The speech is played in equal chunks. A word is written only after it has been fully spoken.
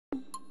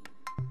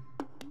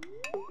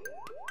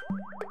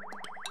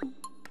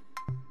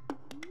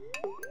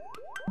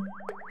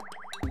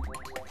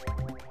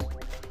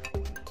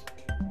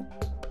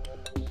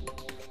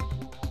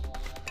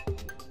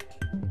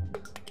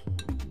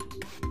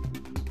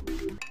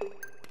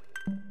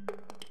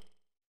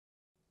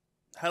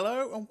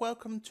Hello and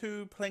welcome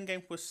to Playing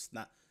Games with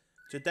Snat.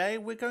 Today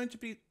we're going to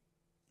be...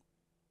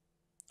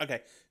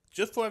 Okay,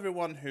 just for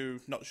everyone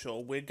who's not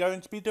sure, we're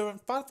going to be doing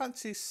Final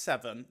Fantasy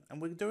VII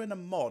and we're doing a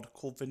mod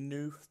called the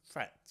New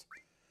Threat.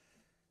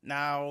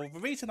 Now,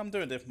 the reason I'm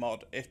doing this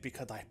mod is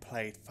because I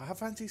played Final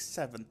Fantasy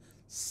VII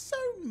so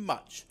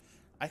much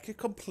I could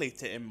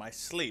complete it in my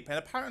sleep, and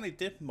apparently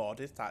this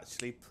mod is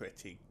actually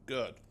pretty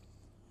good.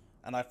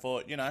 And I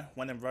thought, you know,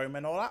 when in Rome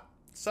and all that.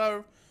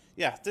 So,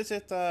 yeah, this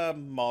is a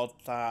mod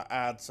that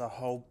adds a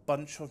whole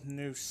bunch of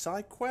new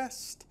side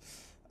quests.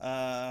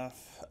 A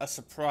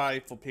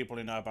surprise for people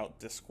who know about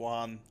Disc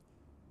 1.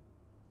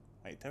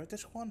 Wait, there a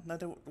Disc 1? No,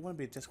 there wouldn't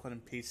be a Disc 1 in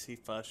PC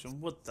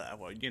version, would there?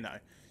 Well, you know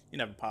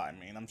the part I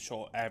mean. I'm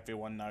sure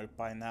everyone knows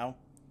by now.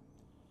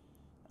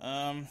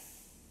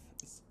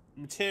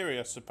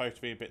 Materia is supposed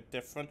to be a bit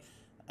different,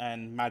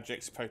 and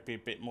magic's supposed to be a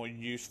bit more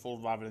useful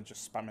rather than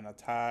just spamming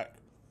attack.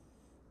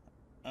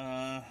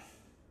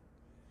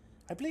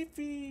 I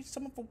believe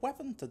some of the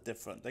weapons are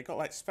different. They got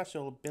like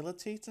special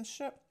abilities and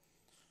shit.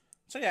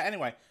 So yeah,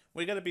 anyway,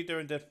 we're going to be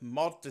doing this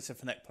mod. This is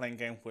the next playing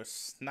game with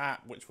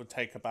Snat, which will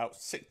take about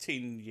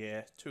 16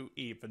 years to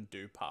even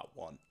do part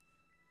 1.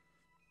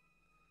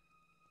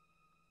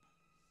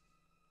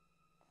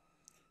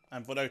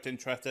 And for those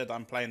interested,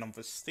 I'm playing on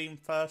the Steam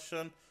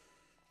version.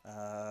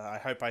 I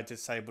hope I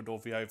disabled all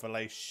the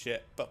overlay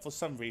shit, but for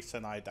some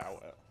reason I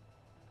doubt it.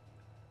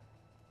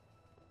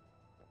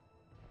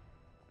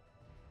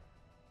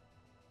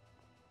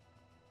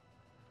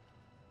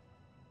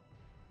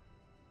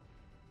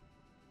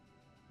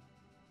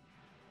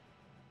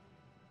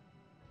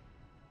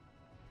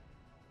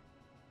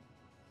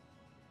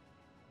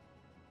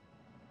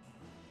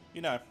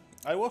 You know,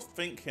 I was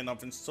thinking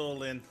of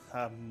installing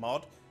a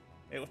mod.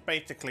 It was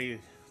basically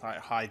like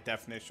high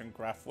definition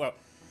well,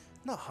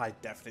 not high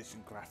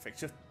definition graphics,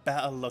 just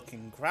better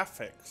looking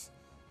graphics.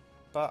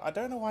 But I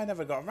don't know why I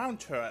never got around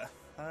to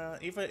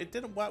it. Either it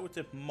didn't work with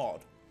the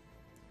mod,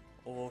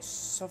 or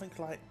something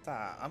like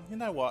that. You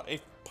know what,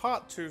 if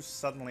part 2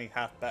 suddenly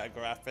have better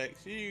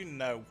graphics, you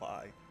know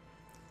why.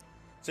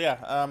 So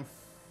yeah,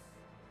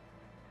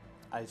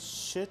 I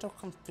should have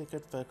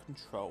configured the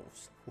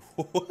controls.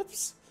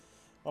 Whoops.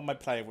 What am I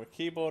playing with?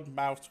 Keyboard,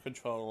 mouse,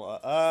 controller.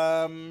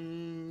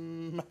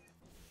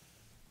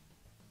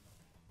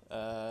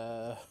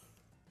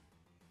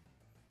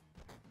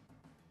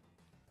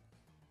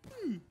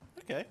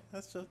 Okay,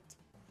 let's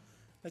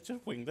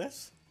just wing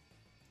this.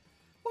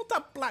 What's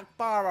that black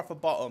bar off the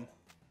bottom?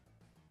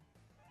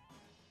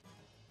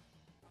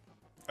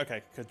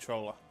 Okay,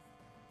 controller.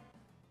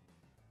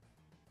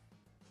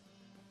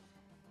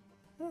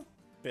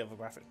 Bit of a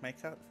graphic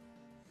makeup.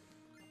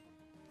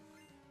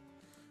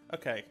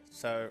 Okay,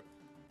 so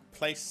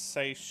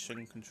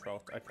PlayStation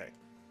control. Okay,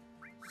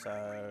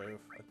 so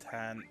a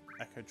 10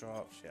 echo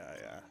drops.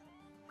 Yeah.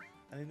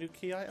 Any new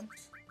key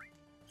items?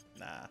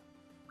 Nah.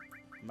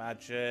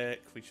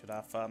 Magic. We should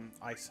have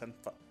ice and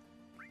fire.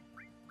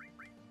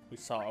 We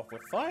start off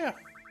with fire.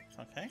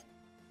 Okay.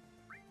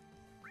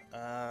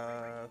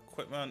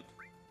 Equipment.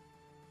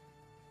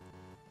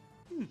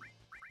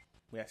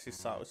 We actually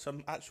start with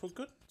some actual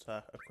good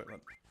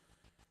equipment.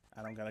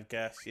 And I'm gonna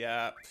guess,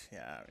 yeah,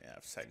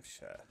 same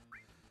shit.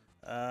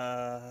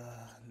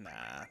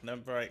 Nah, no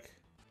break.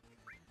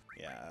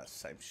 Yeah,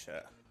 same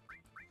shit.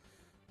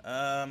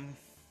 Yeah,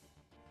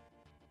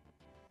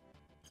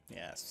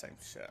 same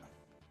shit.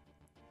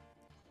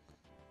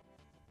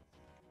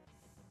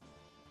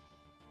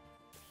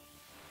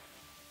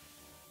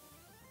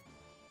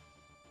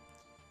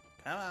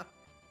 Come on.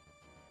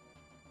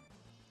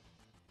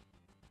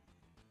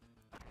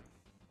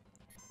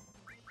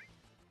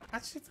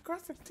 Actually, the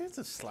graphic is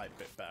a slight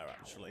bit better,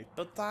 actually,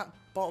 but that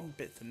bottom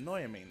bit's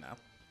annoying me now.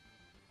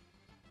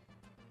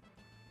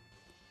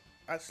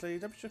 Actually,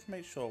 let me just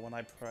make sure when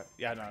I press...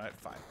 Yeah, no, it's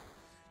fine.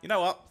 You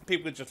know what?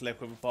 People can just live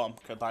with the bottom,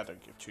 because I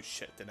don't give two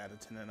shit in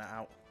editing it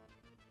out.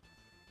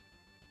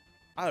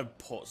 I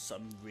put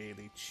some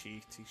really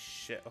cheaty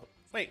shit up.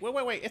 Wait,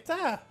 it's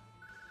there!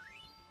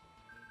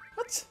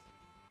 What?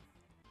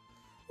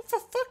 What the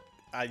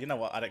fuck? You know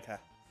what? I don't care.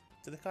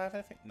 Did this guy have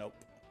anything? Nope.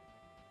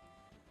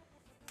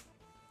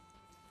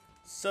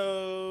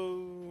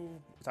 So,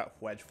 was that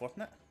Wedge,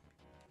 wasn't it?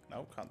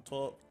 No, can't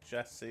talk.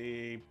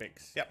 Jesse,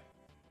 Bix, yep.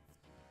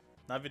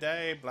 Another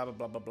day, blah blah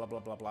blah blah blah blah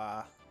blah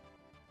blah.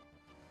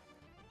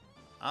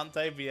 Aren't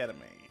they the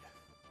enemy?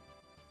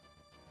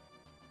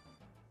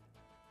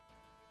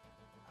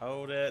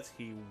 Hold it,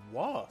 he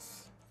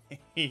was.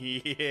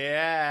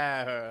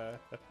 Yeah.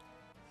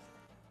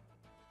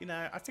 You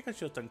know, I think I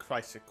should have done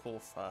Crisis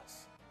Core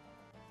first.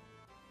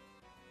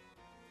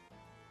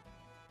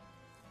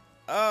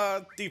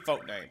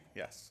 Default name,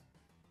 yes.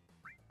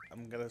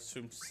 I'm gonna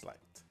assume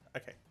select.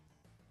 Okay.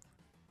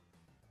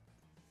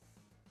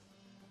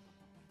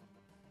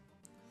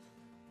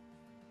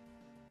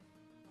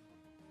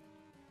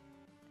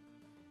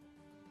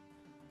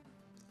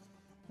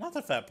 That's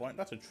a fair point,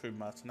 that's a true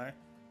mercenary.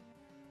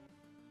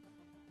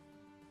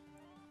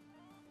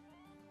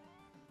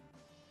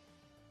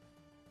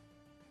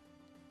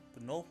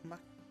 The North Mac.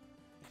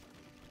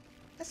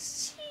 I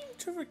seem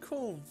to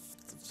recall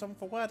some of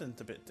the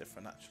wording's a bit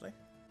different, actually.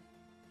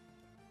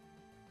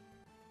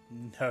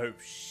 No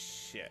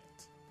shit.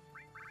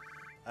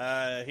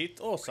 He's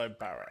also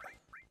Barrett.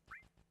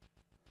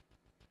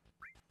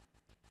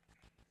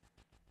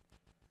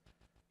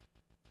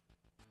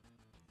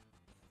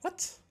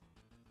 What?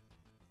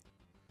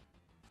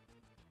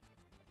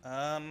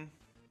 I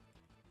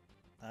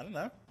don't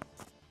know.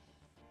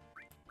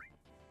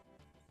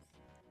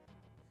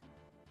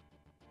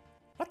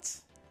 What?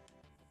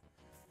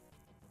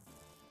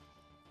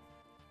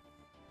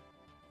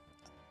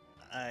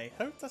 I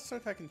hope that's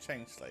something I can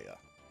change later.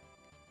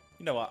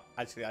 You know what?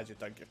 Actually, I just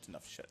don't give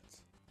enough shits.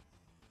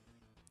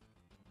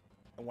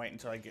 And wait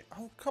until I get...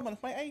 Oh, come on,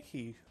 my A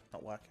key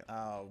not working.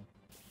 Oh,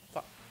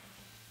 fuck.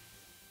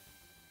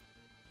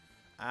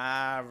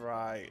 Ah,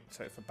 right.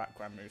 So it's for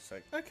background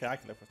music. Okay, I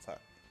can live with that.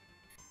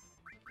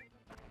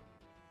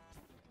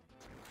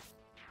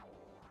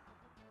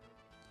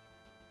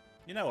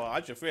 You know what? I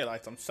just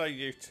realised I'm so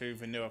used to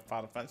the newer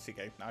Final Fantasy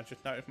games now. I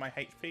just noticed my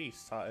HP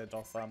started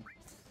off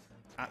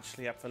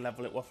actually at the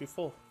level it was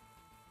before.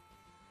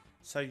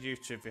 So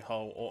used to the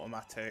whole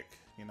automatic,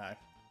 you know,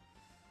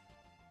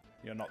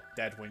 you're not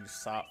dead when you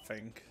start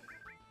thing.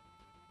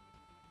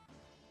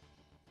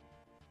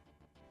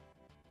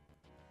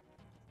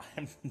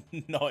 I'm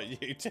not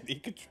usually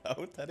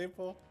controlled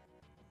anymore.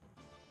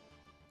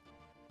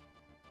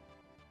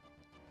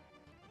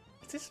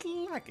 Is this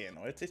lagging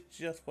or is this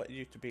just what it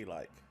used to be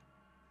like?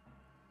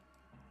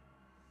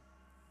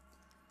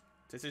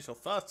 This is your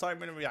first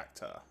time in a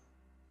reactor.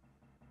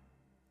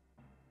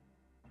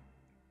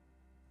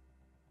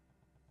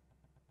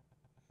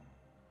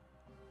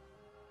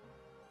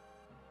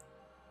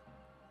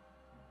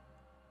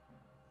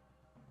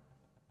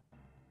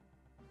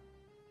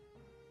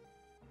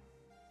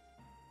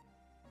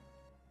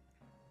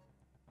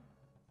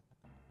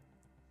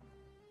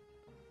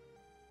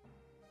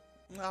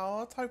 No, I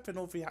was hoping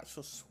all the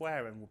actual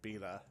swearing would be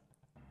there.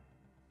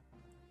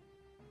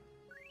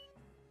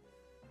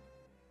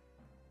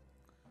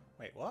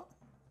 Wait, what?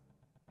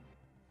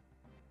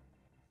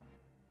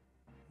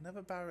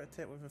 Never Barrett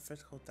hit with a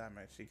physical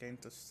damage. He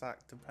gains a stack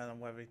depending on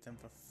whether he's in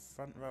the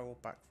front row or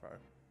back row.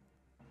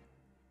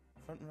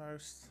 Front row.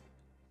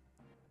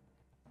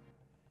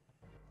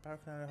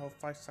 Barrett can only hold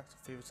 5 stacks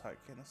of either type.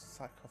 Getting a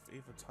stack of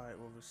either type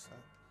will reset.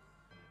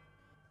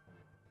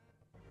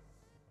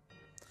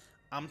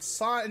 I'm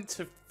starting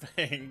to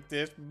think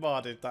this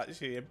mod is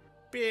actually a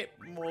bit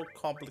more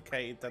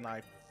complicated than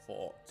I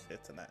thought,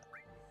 isn't it?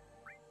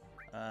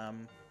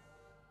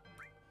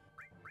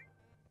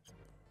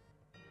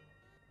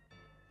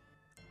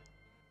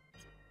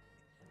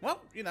 Well,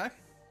 you know.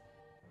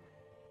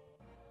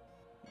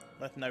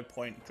 There's no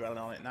point dwelling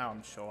on it now,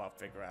 I'm sure I'll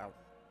figure it out.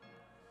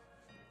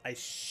 I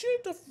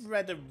should have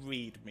read a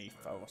readme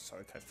first,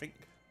 I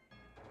think.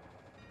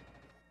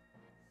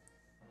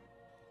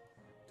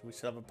 Do we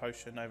still have a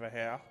potion over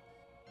here?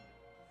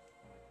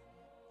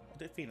 Or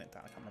did it feel it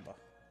down? I can't remember.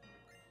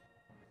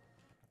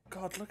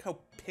 God, look how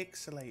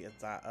pixelated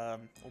that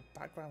all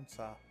backgrounds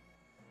are.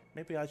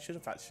 Maybe I should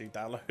have actually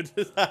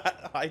downloaded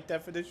that high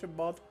definition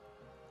mod.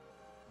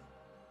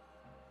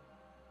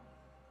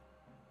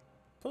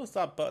 Pull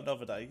that button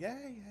over there.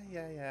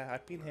 Yeah.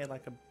 I've been here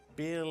like a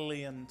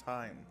billion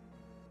times.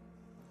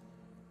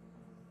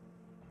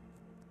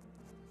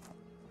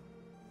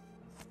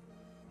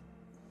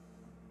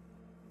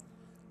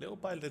 Little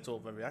by little,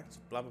 the reacts,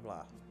 blah blah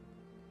blah.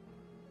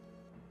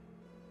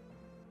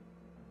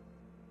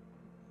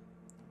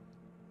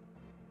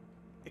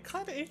 It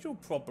kind of is your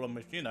problem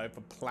if, you know, the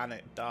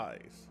planet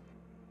dies.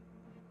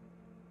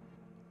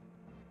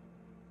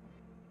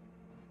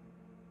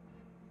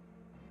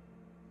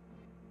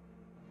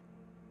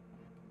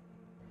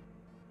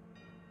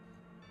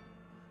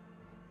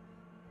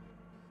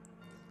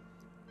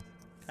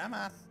 Come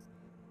on.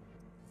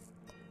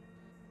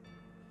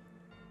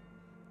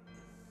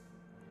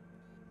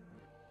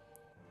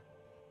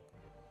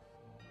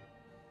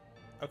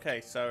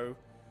 Okay, so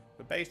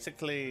we're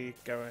basically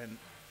going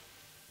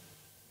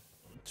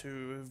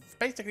to...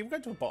 Basically, we're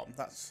going to the bottom.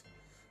 That's...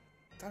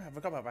 Damn, I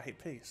forgot about my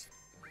HPs.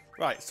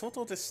 Right, sort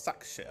all this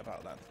stack shit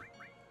about then.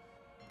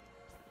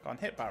 Go on,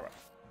 hit Barrett.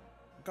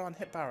 Go on,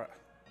 hit Barrett.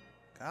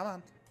 Come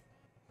on.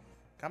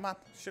 Come on,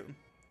 shoot him.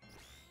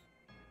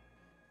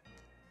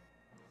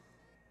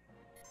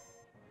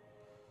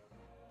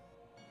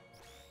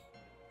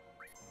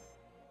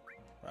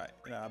 Right,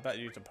 you know, I better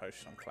use a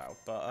potion on Cloud,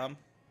 but,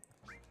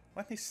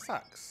 when he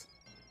stacks.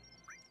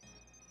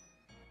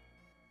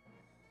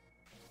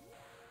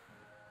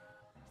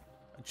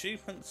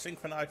 Achievement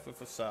synchronized with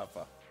the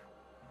server.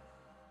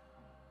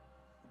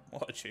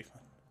 What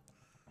achievement?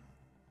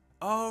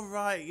 Oh,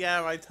 right,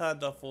 yeah, I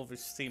turned off all the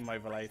Steam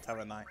overlays,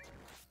 haven't I?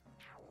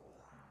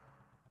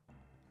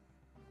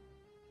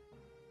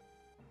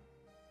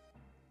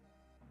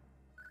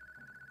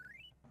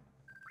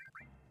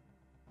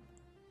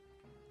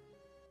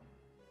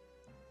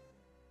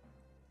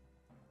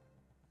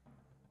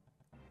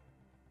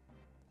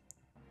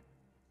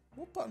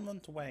 What button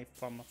runs away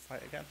from a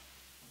fight again?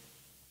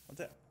 Was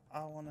it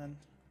R1 and...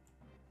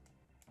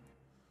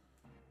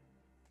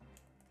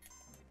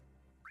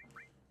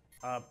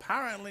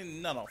 Apparently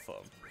none of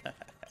them.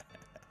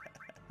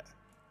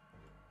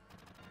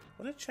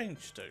 What did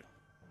change do?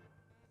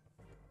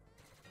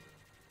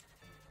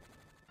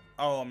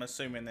 Oh, I'm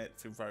assuming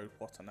it's through road,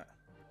 wasn't it?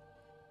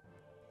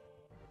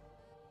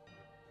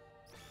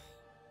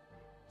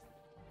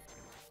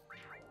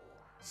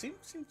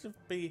 Seems to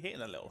be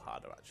hitting a little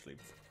harder, actually.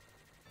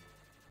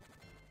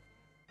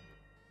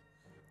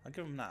 I'll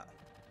give him that.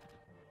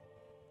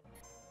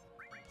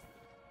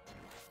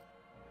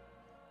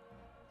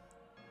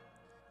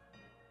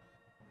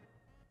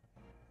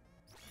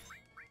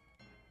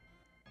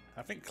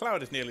 I think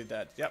Cloud is nearly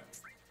dead. Yep.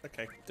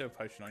 Okay, do a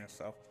potion on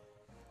yourself.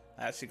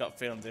 I actually got a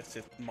feeling this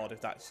mod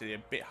is actually a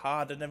bit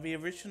harder than the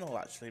original,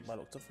 actually, by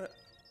the looks of it.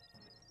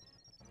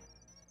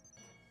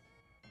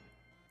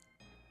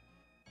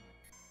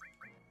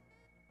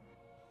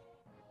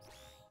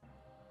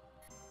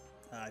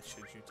 I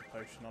should use a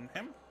potion on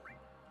him.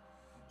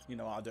 You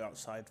know what I'll do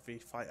outside the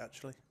fight,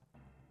 actually.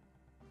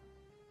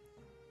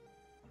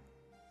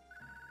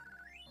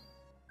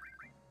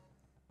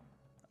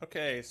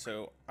 Okay,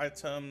 so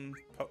item...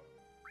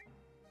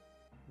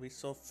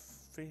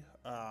 resource free...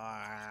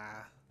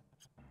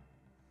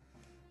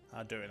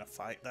 I'll do it in a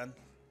fight then.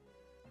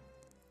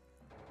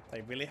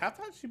 They really have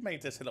actually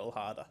made this a little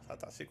harder.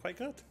 That's actually quite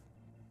good.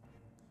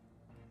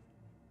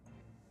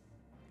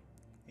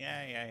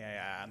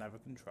 Yeah. Never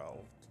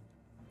controlled.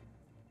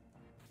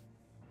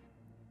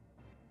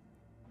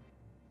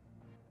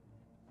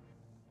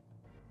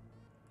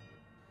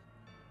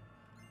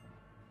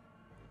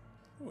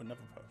 Ooh,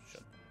 another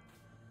potion.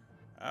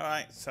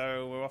 Alright,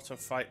 so we're off to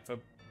fight for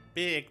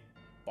big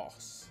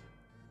boss.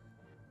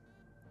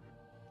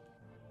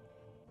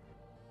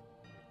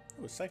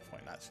 Ooh, save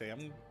point actually.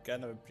 I'm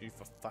gonna abuse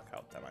the fuck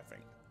out them, I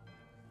think.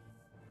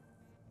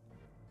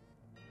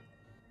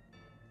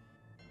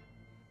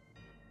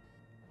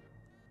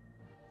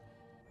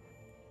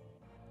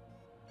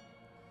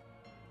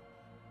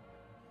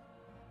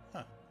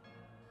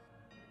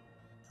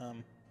 Huh.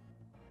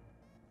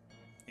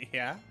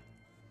 Yeah.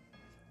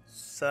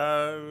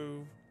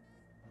 So...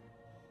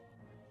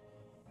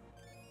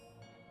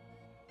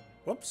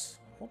 Whoops.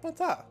 What about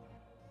that?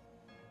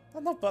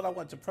 That's not button I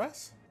want to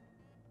press.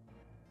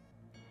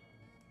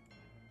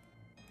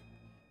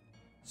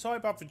 Sorry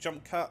about the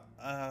jump cut.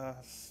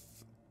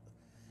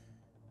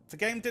 The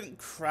game didn't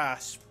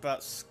crash, but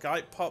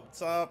Skype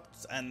popped up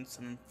and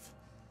some...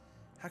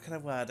 How can I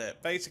word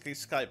it? Basically,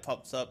 Skype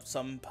pops up,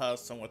 some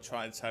person will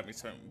try and tell me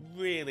something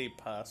really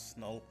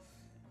personal,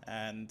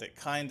 and it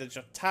kind of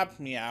just tabbed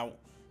me out,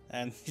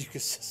 and you can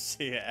just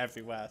see it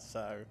everywhere,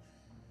 so...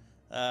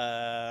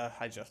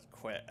 I just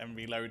quit and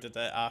reloaded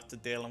it after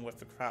dealing with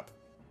the crap.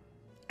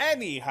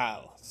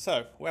 Anyhow,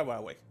 so, where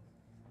were we?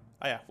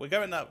 Oh yeah, we're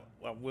going up...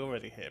 Well, we're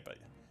already here, but...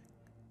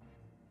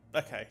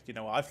 Okay, you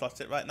know what, I've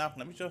lost it right now.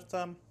 Let me just,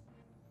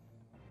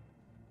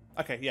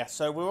 Okay, yeah,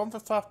 so we're on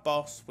the first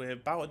boss. We're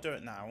about to do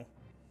it now.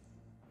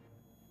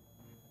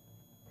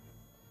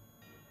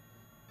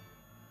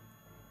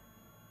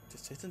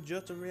 This isn't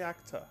just a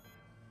reactor.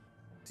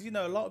 Do you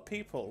know, a lot of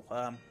people,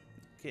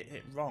 get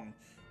it wrong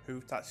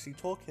who's actually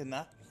talking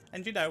there.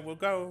 And, you know, we'll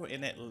go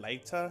in it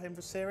later in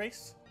the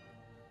series.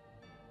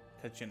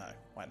 Because, you know,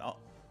 why not?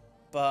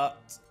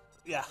 But,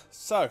 yeah,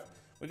 so...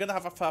 We're going to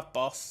have a first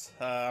boss.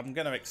 I'm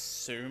going to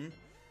assume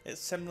it's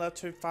similar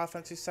to Final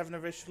Fantasy VII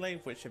originally,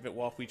 which if it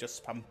was, we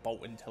just spam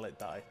bolt until it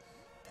died.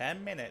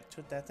 10 minutes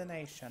to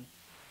detonation.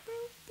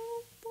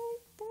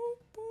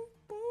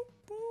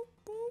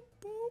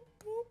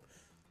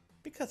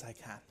 Because I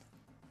can.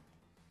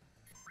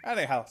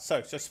 Anyhow,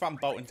 so just spam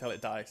bolt until it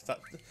dies.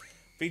 That,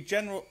 the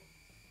general...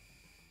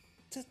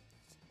 Did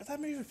that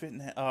move a bit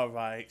there? Oh,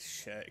 right.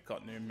 Shit, it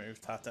got new move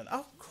pattern.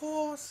 Of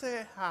course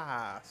it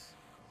has.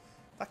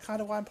 That's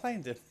kind of why I'm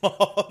playing this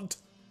mod.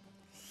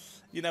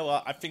 You know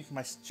what? I think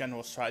my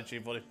general strategy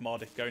for this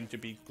mod is going to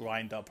be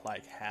grind up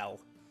like hell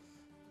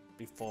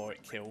before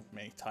it killed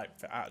me type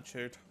of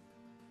attitude.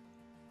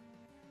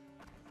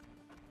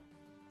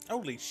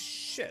 Holy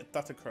shit,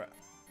 that's a crit.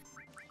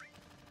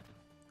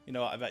 You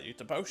know what? I bet you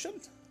the potion.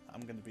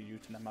 I'm going to be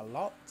using them a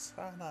lot,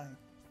 aren't I?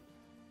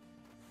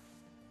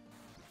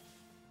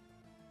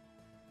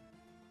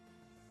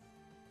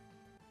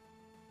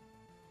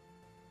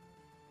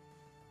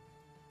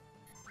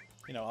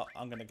 You know what,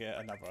 I'm going to get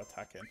another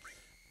attack in.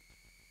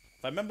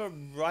 If I remember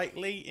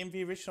rightly, in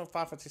the original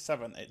Final Fantasy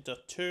VII, it does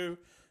 2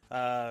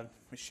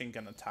 machine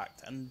gun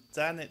attacks, and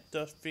then it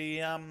does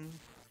the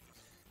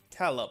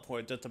tail up,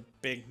 where it does a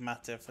big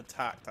massive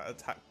attack that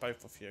attacks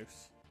both of you.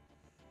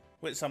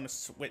 Which I'm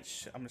assuming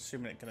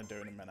it's going to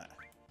do in a minute.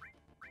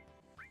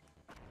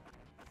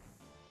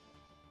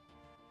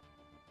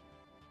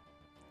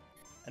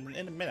 And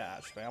in a minute,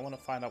 actually, I want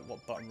to find out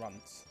what button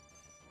runs.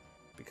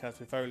 Because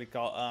we've only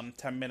got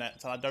 10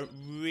 minutes, and I don't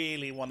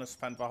really want to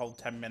spend the whole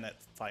 10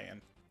 minutes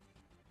fighting.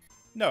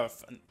 No,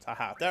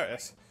 aha, there it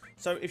is.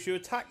 So if you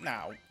attack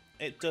now,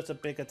 it does a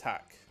big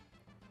attack.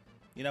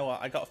 You know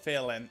what, I got a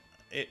feeling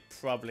it's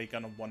probably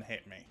going to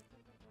one-hit me.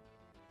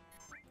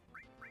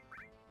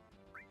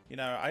 You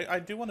know, I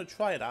do want to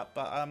try that,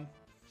 but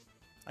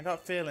I got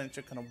a feeling it's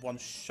just gonna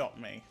one-shot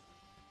me.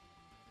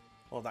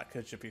 Well, that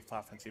could just be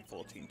Final Fantasy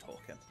XIV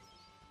talking.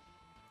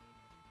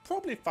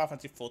 Probably Final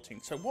Fantasy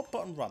XIV. So what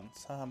button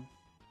runs?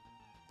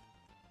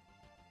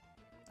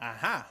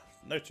 Aha!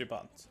 No two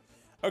buttons.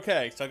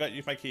 Okay, so I got to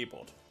use my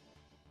keyboard.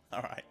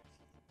 Alright.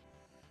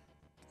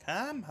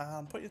 Come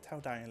on, put your tail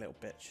down, you little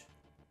bitch.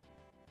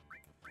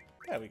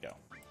 There we go.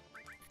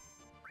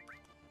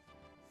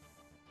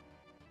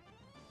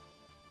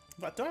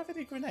 But do I have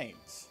any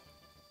grenades?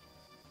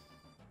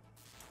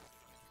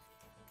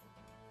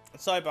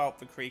 Sorry about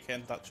the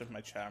creaking, that's just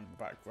my chair in the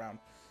background.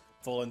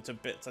 Falling to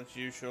bits as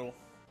usual.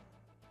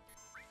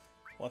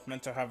 Was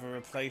meant to have a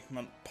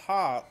replacement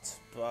part,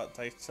 but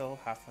they still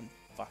haven't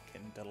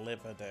fucking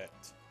delivered it.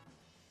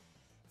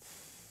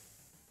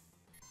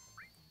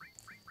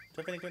 Do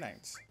you have any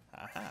grenades?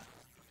 Aha.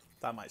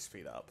 That might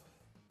speed up.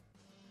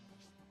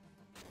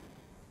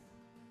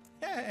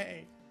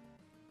 Yay!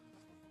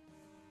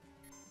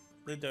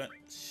 They're doing...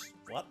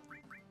 What?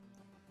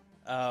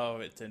 Oh,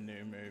 it's a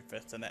new move,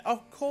 isn't it?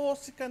 Of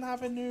course it's gonna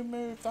have a new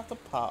move. That's a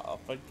part of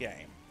the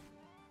game.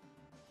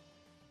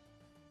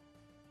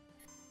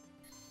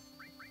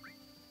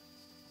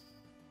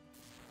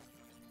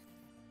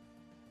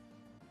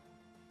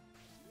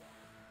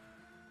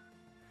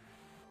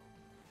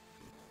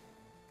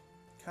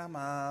 Come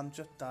on,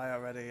 just die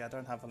already. I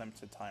don't have a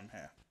limited time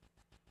here.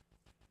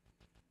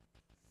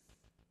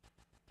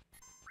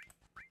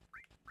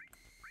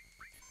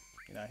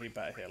 You know, he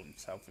better heal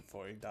himself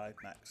before he died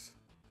next.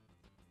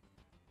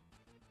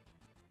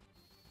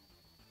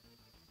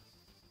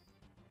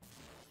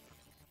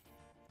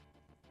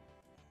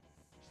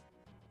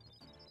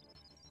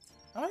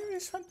 I only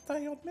spent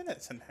 30 odd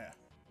minutes in here.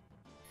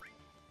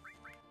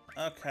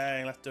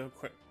 Okay, let's do a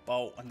quick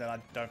bolt, and then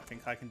I don't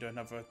think I can do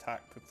another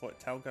attack before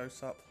its tail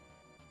goes up.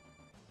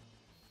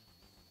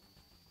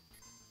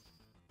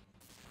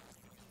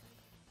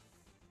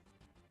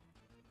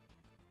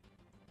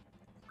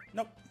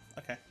 Nope.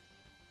 Okay.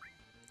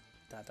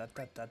 Da da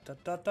da da da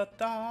da da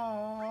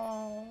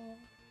da.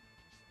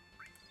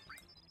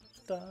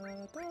 Da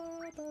da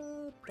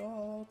da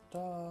da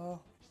da.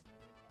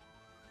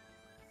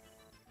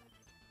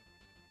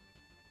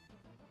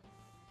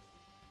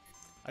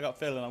 I got a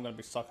feeling I'm going to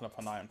be sucking up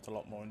on items a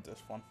lot more in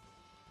this one.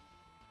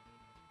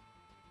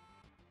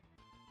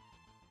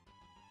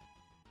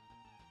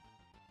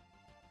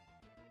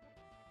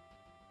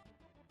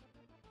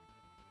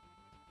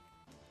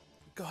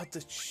 God,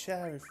 the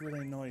chair is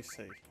really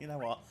noisy. You know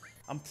what?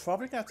 I'm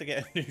probably going to have to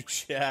get a new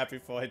chair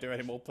before I do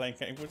any more playing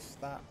games with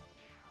Snat.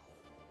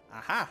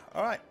 Aha!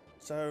 Alright,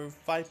 so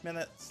 5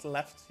 minutes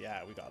left.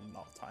 Yeah, we got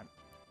enough time.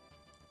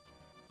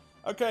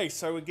 Okay,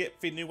 so we get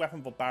the new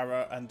weapon for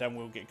Barra, and then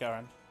we'll get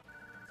going.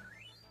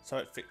 So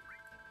it fit.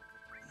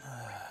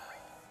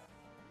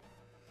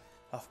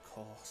 Of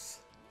course.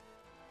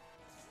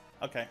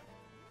 Okay.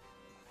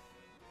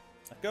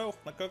 Let's go.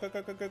 Let's go, go,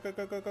 go, go, go, go,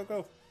 go, go, go,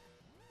 go.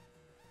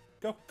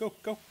 Go, go,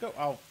 go, go.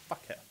 Oh,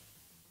 fuck it.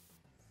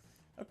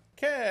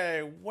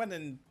 Okay, when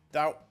in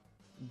doubt,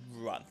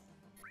 run.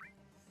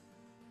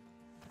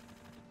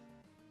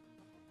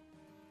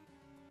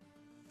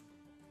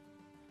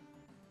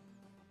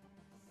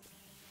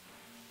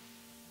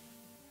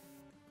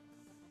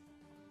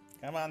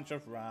 Come on,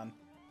 just run.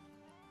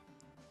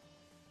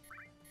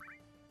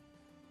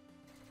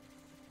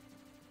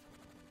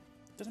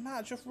 Doesn't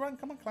matter, just run.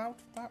 Come on, Cloud.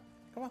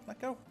 Come on, let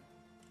go.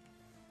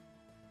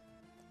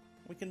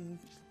 We can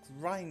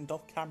grind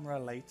off camera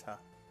later.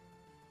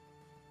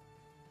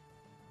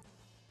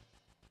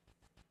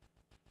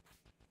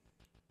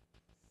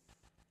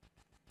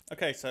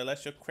 Okay, so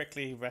let's just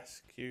quickly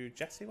rescue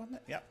Jessie, wasn't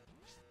it? Yep.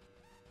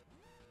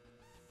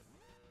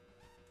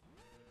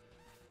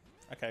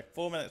 Okay,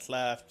 4 minutes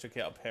left to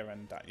get up here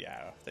and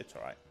yeah, it's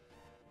alright.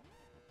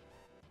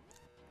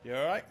 You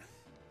alright?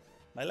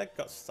 My leg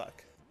got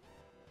stuck.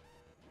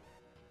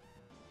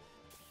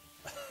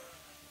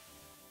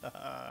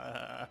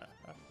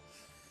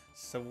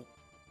 So,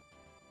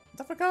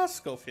 the regard,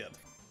 Schofield.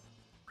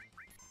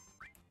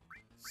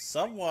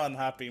 Someone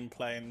have been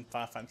playing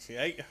Final Fantasy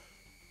VIII.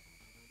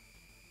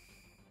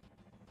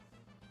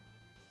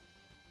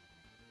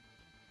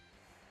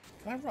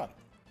 Can I run?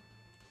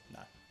 No.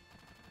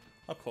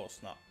 Of course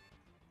not.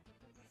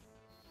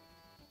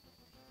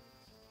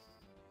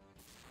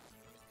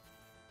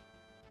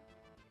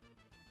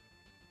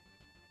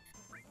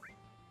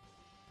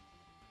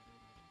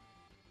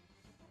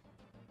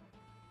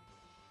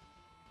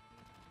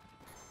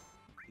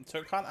 So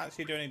it can't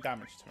actually do any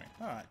damage to me.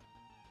 Alright.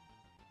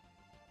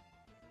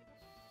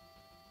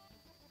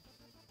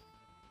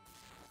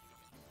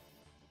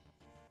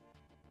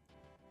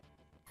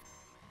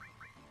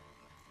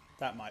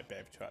 That might be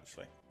able to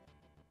actually.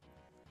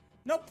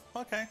 Nope,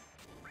 okay.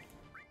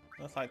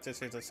 Looks like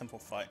this is a simple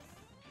fight.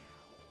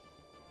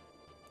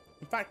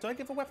 In fact, do I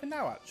give a weapon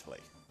now actually?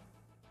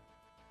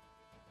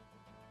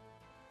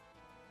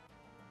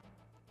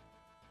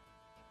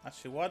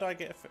 Actually, why do I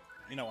get a...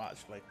 You know what,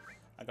 actually.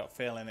 I got a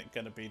feeling it's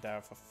going to be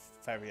there for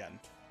very end.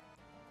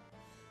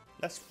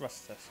 Let's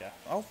rust this, yeah.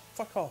 Oh,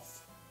 fuck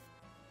off.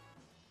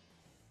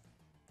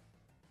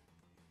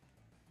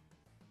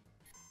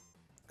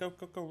 Go,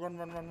 go, go. Run,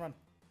 run, run, run.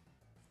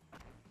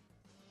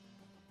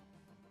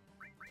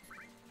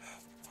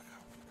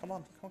 Come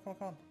on, come on, come on,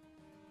 come on.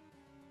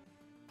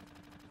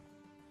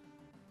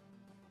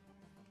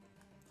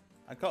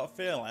 I got a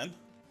feeling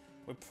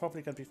we're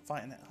probably going to be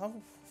fighting it.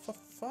 Oh, for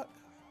fuck.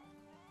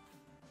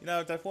 You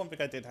know, there's one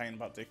thing I did hate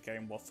about this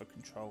game was the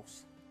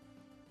controls.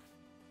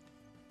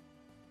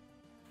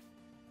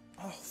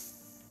 Oh,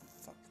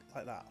 fuck,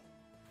 like that.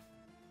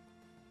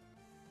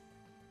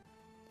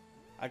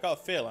 I got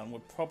a feeling we're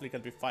probably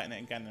going to be fighting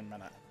it again in a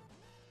minute.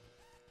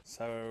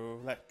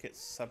 So let's get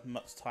as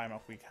much time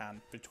as we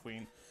can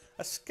between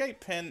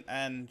escaping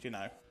and, you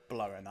know,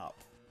 blowing up.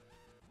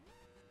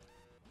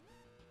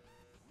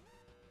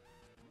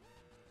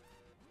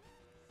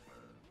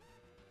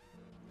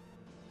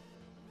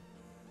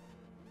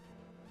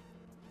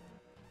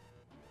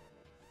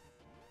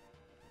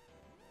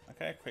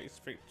 Okay, quick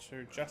speak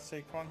to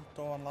Jesse. Come on,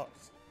 door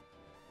unlocked.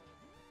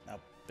 Now,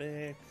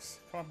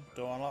 Biggs. Come on,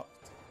 door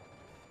unlocked.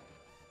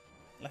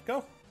 Let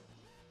go.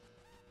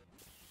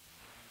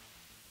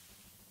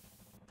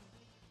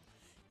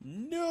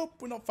 Nope,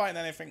 we're not fighting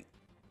anything.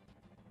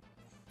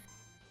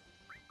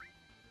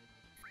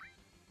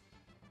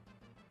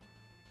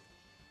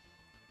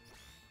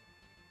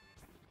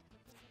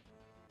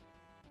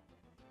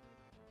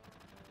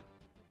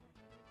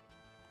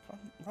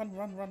 Run,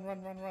 run, run,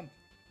 run, run, run.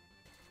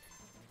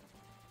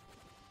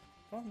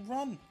 Run,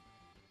 run.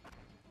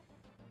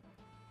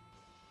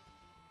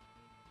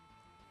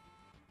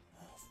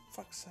 Oh,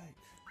 fuck's sake.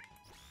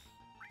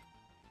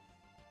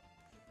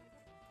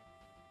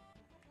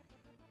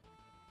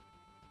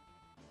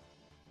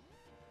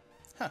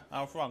 Huh,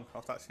 I was wrong. I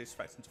was actually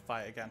expecting to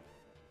fight again.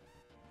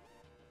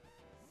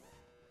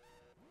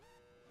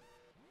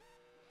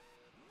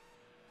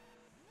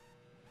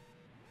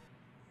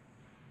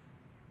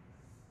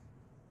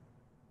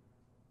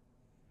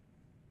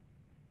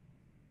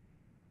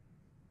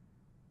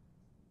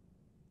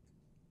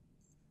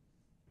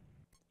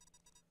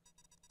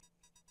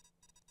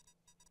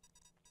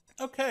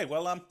 Okay,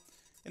 well,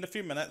 in a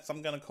few minutes,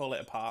 I'm going to call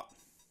it a part.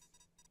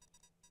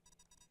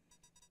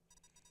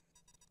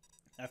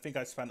 I think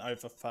I spent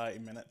over 30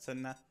 minutes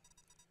in there.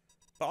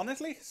 But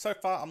honestly, so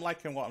far, I'm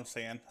liking what I'm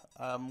seeing.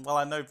 Well,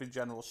 I know the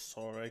general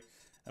story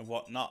and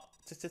whatnot.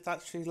 It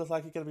actually looks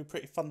like it's going to be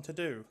pretty fun to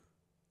do.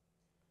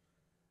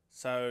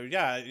 So,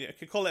 yeah, you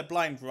could call it a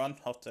blind run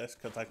of this,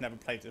 because I've never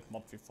played this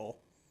mod before.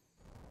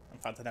 In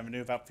fact, I never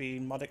knew about the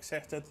mod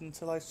existed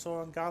until I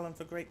saw on Garland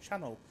the Great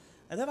Channel.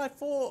 And then I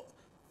thought,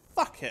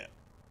 fuck it,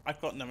 I've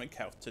got nothing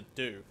else to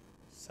do.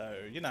 So,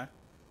 you know,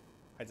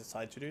 I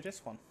decided to do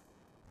this one.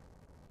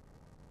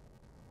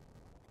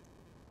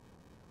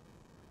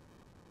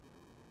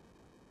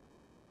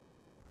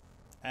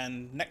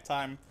 And next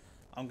time,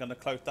 I'm going to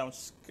close down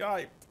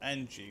Skype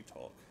and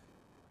G-Talk.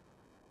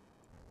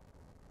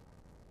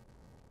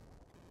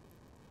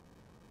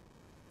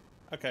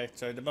 Okay,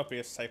 so there must be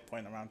a save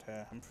point around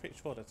here. I'm pretty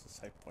sure there's a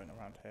save point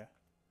around here.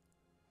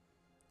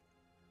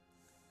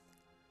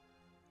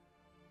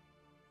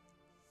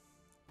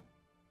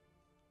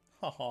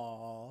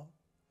 Haha.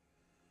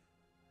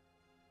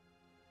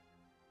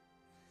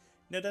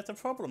 You know, there's a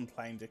problem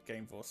playing this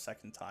game for a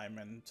second time,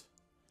 and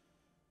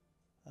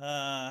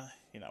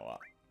you know what?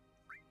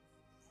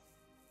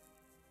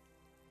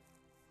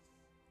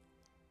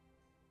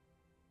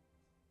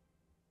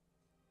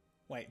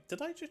 Wait,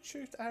 did I just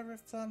choose error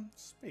of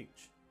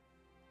speech?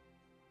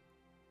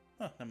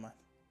 Oh, never mind.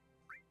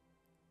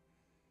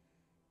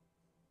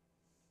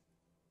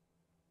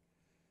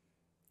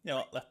 You know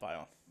what? Left by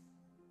on.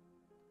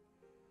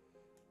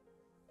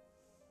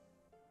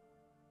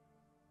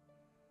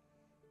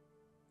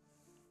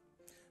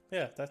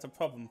 Yeah, that's a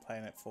problem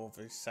playing it for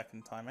the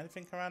second time.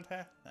 Anything around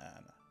here?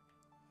 Nah,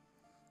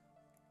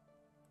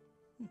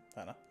 no.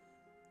 Fair enough.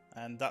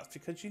 And that's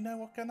because you know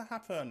what's going to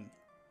happen.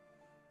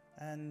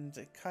 And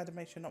it kind of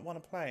makes you not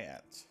want to play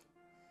it.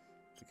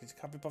 Because you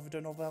can't be bothered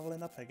doing all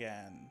leveling up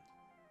again.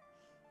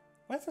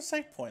 Where's the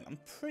save point? I'm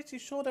pretty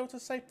sure there was a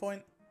save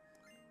point.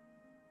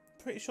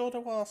 Pretty sure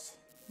there was.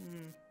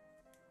 You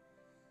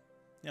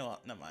know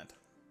what? Never mind.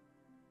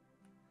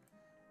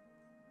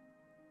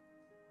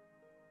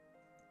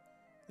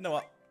 You know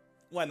what?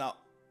 Why not?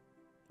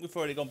 We've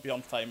already gone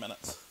beyond 5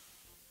 minutes.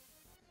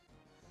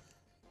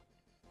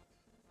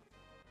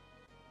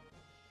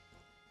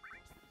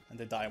 And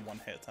they die in one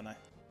hit, don't they?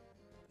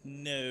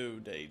 No,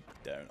 they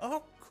don't. Oh,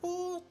 of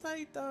course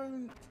they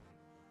don't.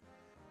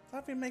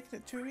 They've been making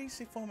it too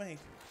easy for me.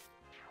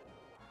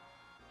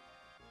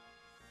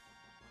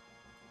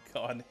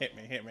 Go on, hit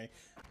me, hit me.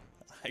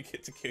 I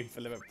get to kill you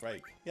for limit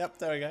break. Yep,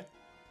 there we go.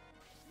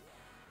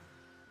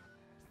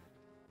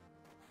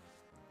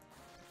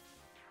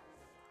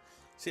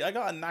 See, I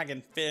got a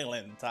nagging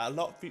feeling that a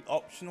lot of the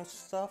optional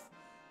stuff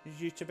you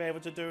used to be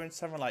able to do in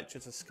something like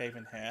just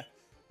escaping here,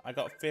 I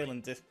got a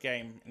feeling this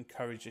game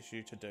encourages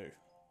you to do.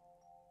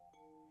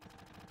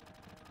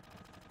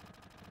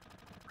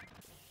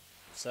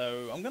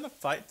 So I'm going to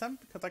fight them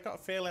because I got a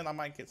feeling I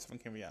might get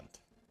something in the end.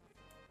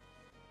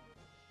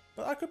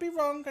 But I could be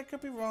wrong,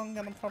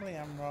 and I probably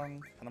am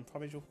wrong, and I'm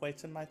probably just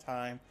wasting my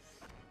time.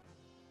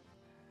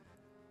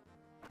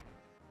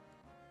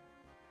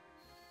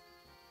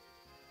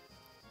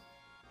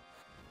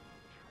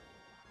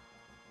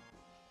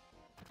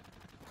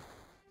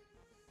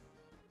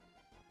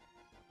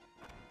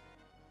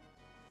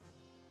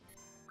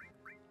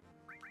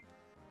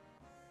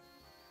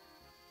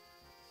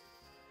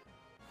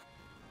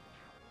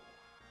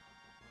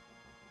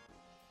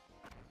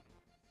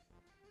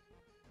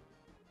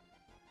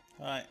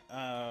 Right,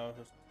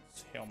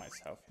 just heal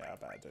myself. Yeah, I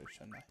better do,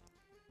 shouldn't I?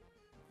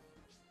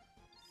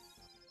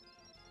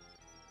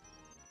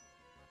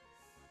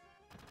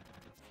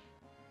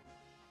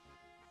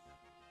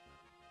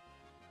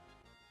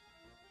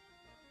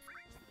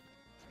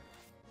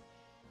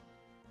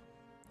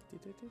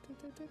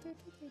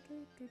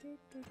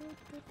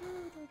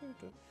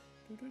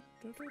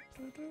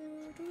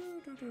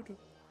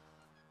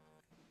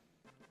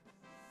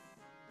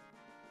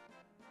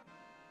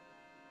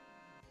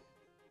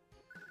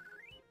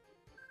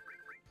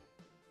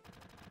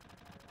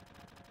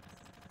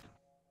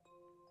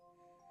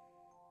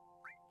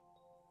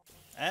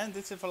 And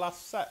this is the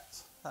last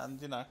set, and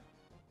you know.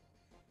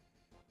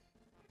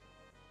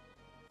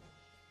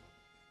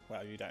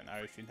 Well, you don't know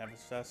if you've never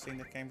seen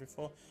the game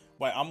before.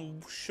 Wait, I'm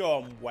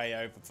sure I'm way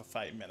over for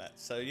 30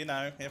 minutes, so you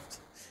know,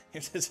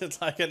 if this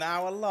is like an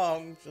hour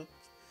long, just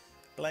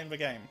blame the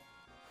game.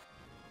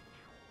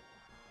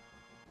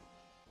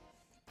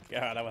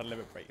 God, I would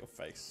liberate your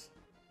face.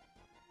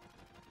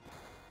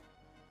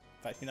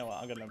 In fact, you know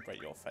what? I'm gonna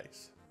liberate your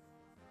face.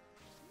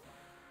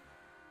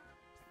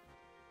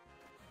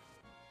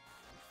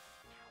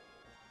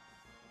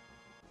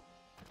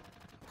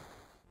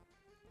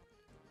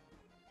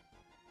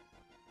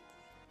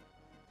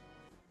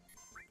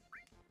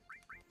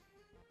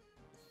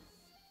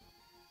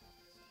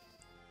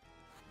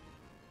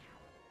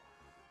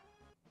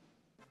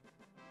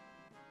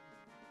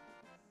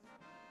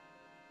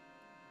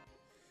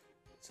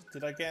 So,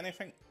 did I get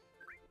anything?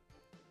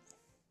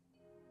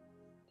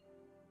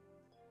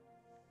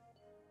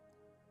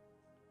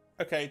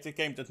 Okay, the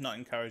game does not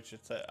encourage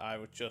it. I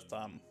would just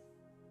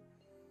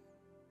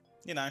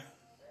you know,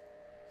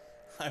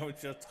 I would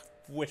just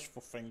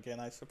wishful thinking,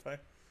 I suppose.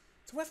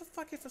 So where the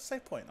fuck is the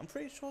save point? I'm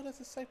pretty sure there's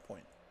a save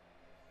point.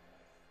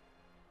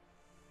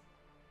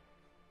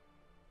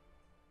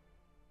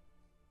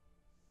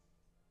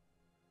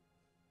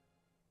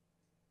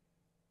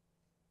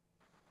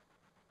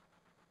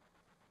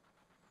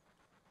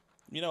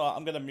 You know what?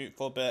 I'm gonna mute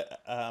for a bit.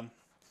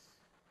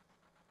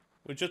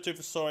 We'll just do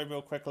the story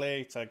real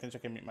quickly, so I can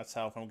just mute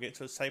myself, and we'll get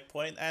to a save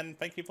point. And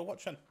thank you for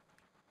watching.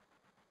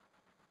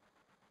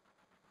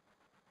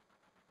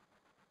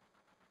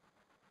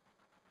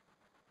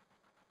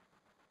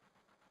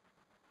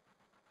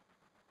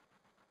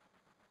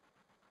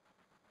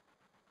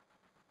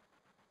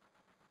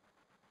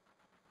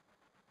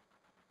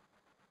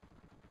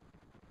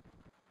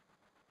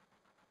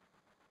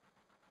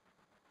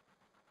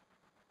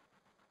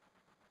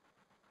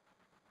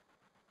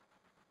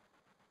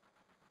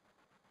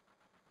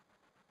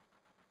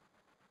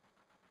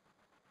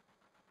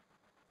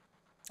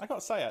 I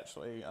gotta say,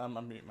 actually, I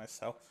mute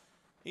myself.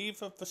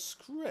 Either the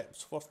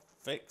scripts were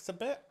fixed a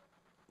bit,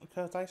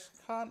 because I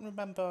can't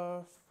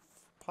remember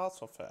parts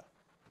of it.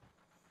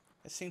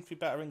 It seems to be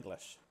better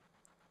English.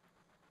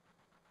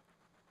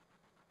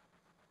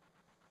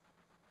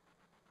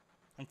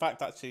 In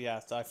fact, actually,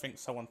 yes, I think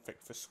someone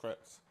fixed the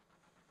scripts.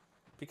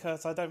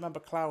 Because I don't remember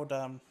Cloud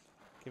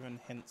giving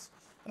hints.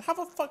 And how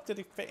the fuck did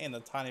he fit in a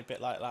tiny bit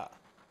like that?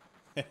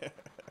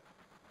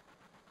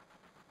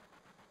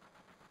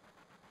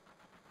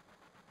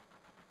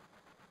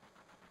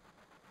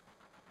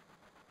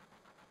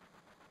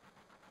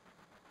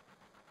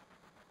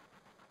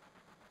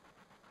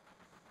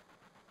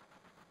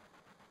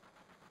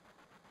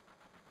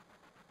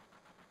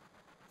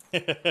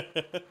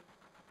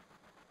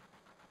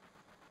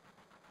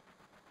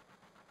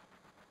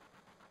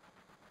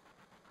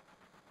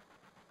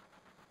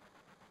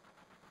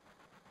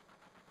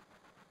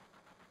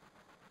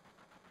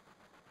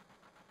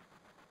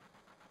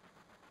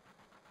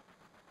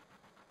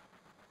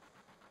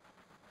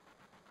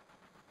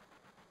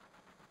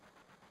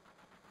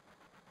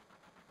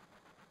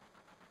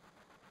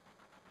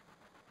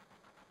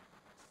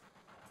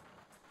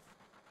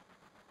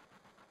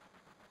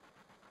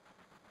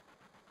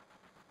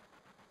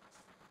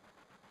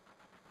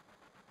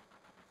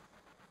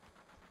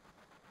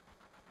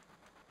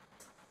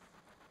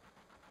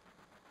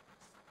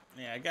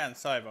 Yeah, again,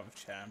 sorry about the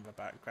chair in the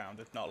background.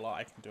 There's not a lot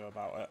I can do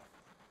about it.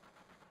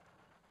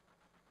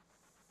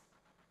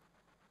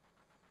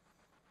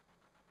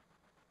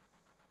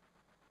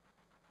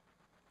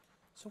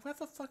 So where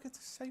the fuck is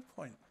the save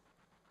point?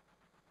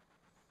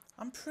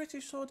 I'm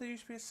pretty sure there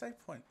used to be a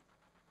save point.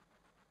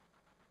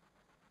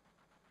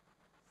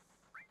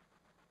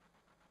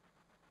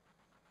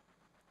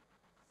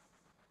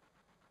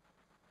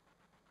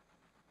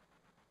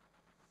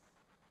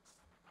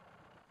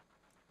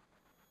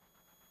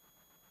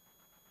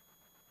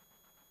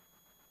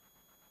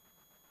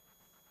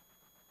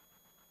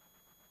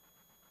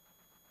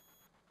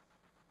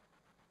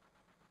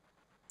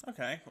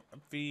 Okay,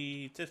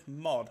 this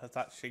mod has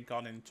actually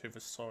gone into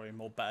the story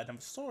more better than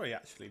the story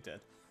actually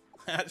did.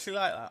 I actually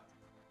like that.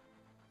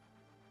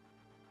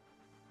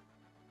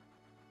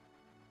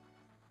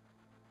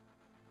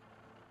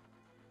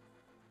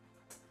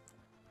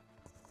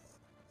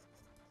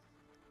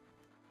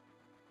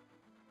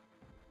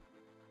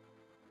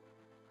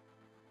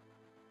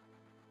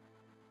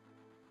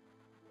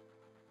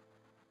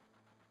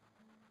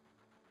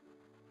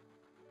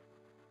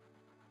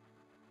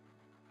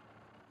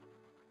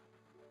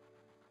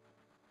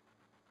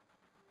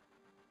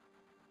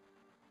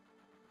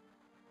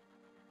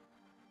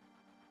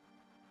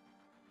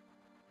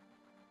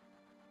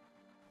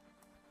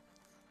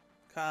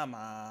 Come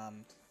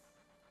on.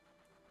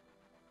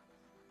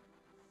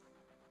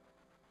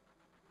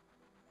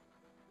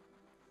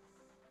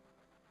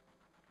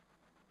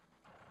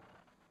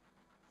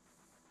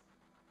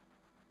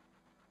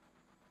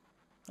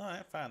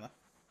 Alright, fair enough.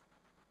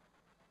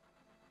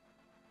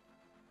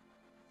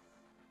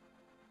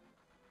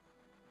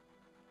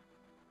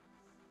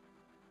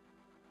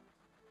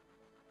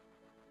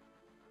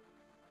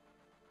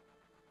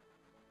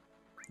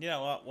 Yeah,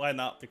 well, why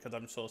not? Because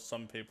I'm sure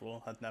some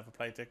people had never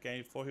played the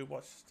game before who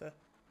watched it.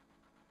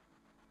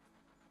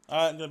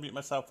 Alright, I'm gonna mute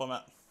myself on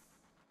that.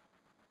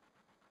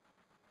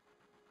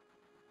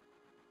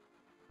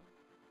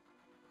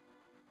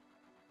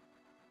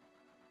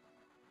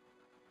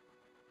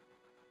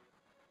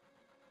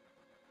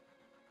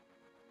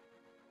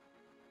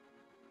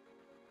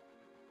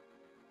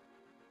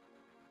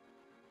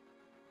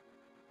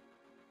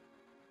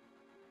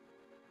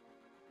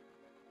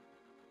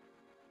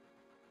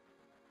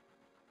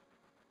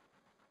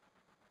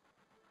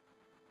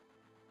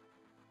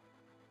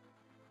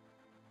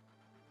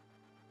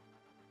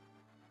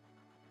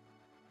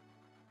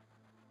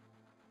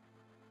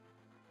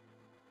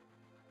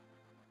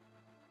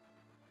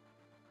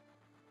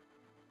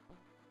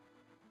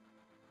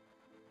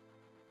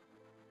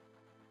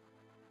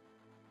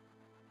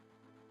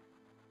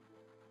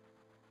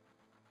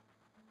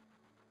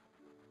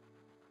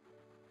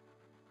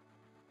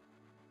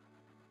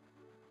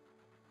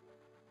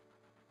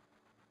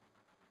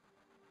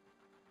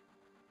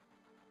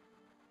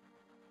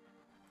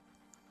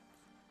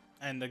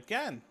 And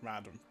again,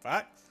 random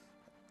fact,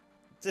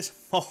 this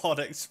mod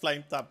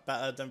explained that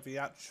better than the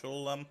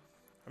actual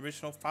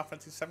original Final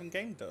Fantasy VII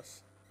game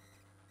does.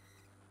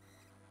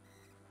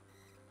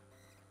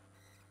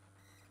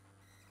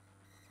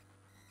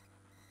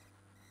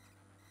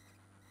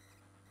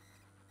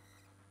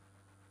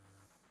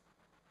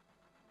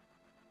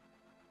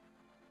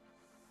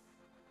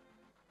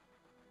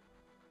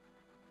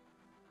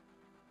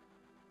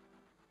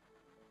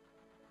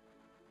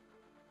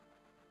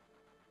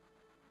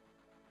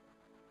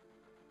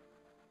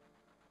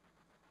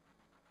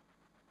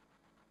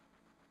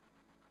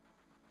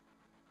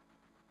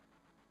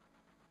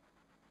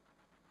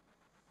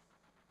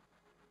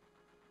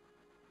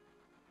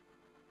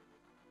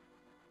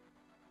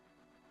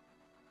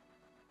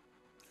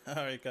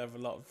 I have a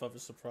lot of other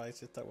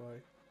surprises, don't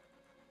worry.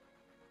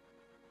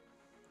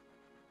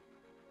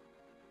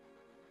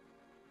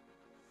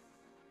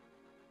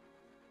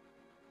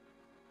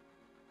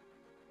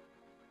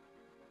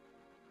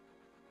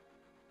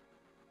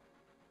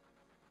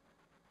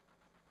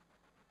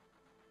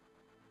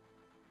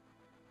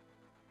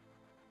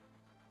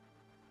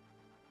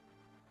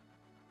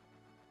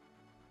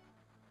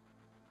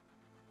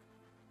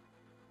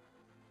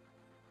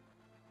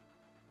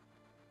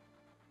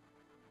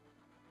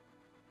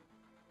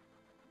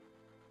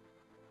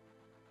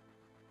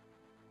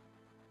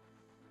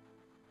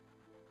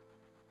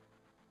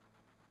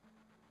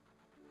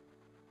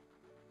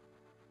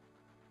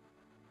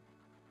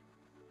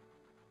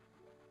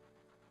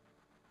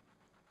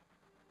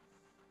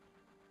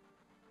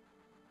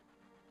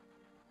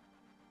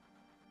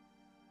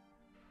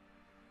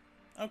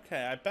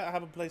 Okay, I better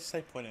have a place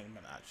save point in a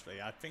minute,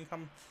 actually. I think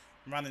I'm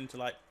running to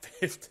like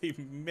 50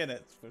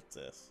 minutes with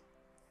this.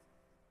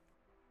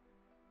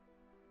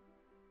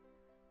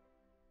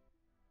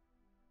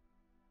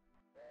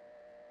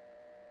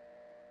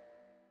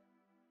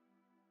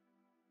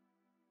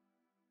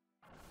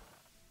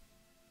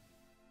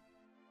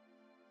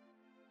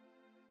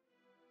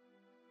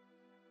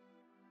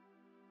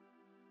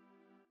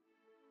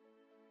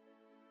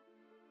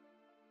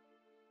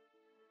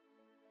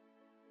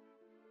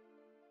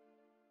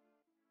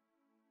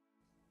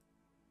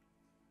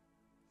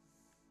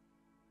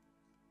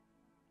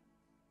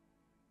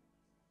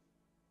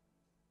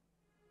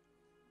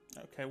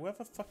 Okay, where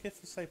the fuck is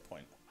the save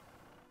point?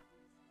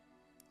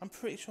 I'm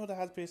pretty sure there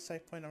has to be a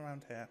save point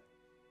around here.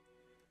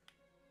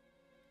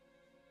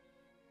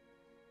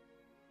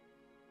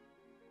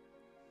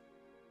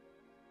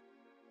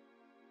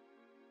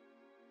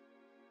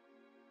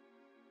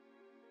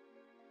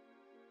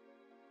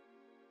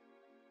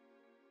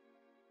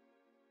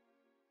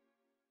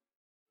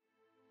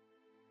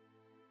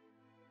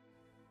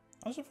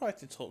 I'm surprised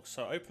to talk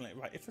so openly.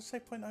 Right, if a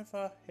save point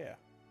over here.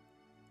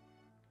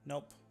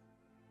 Nope.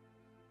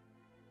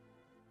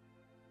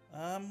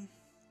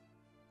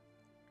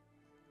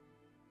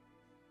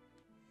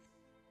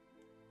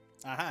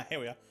 Aha, here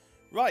we are.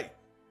 Right.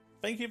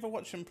 Thank you for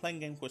watching Playing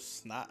Games with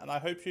Snat, and I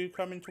hope you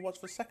come in to watch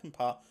the second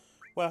part,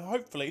 where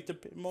hopefully it's a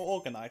bit more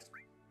organised.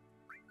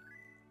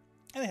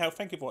 Anyhow,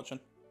 thank you for watching.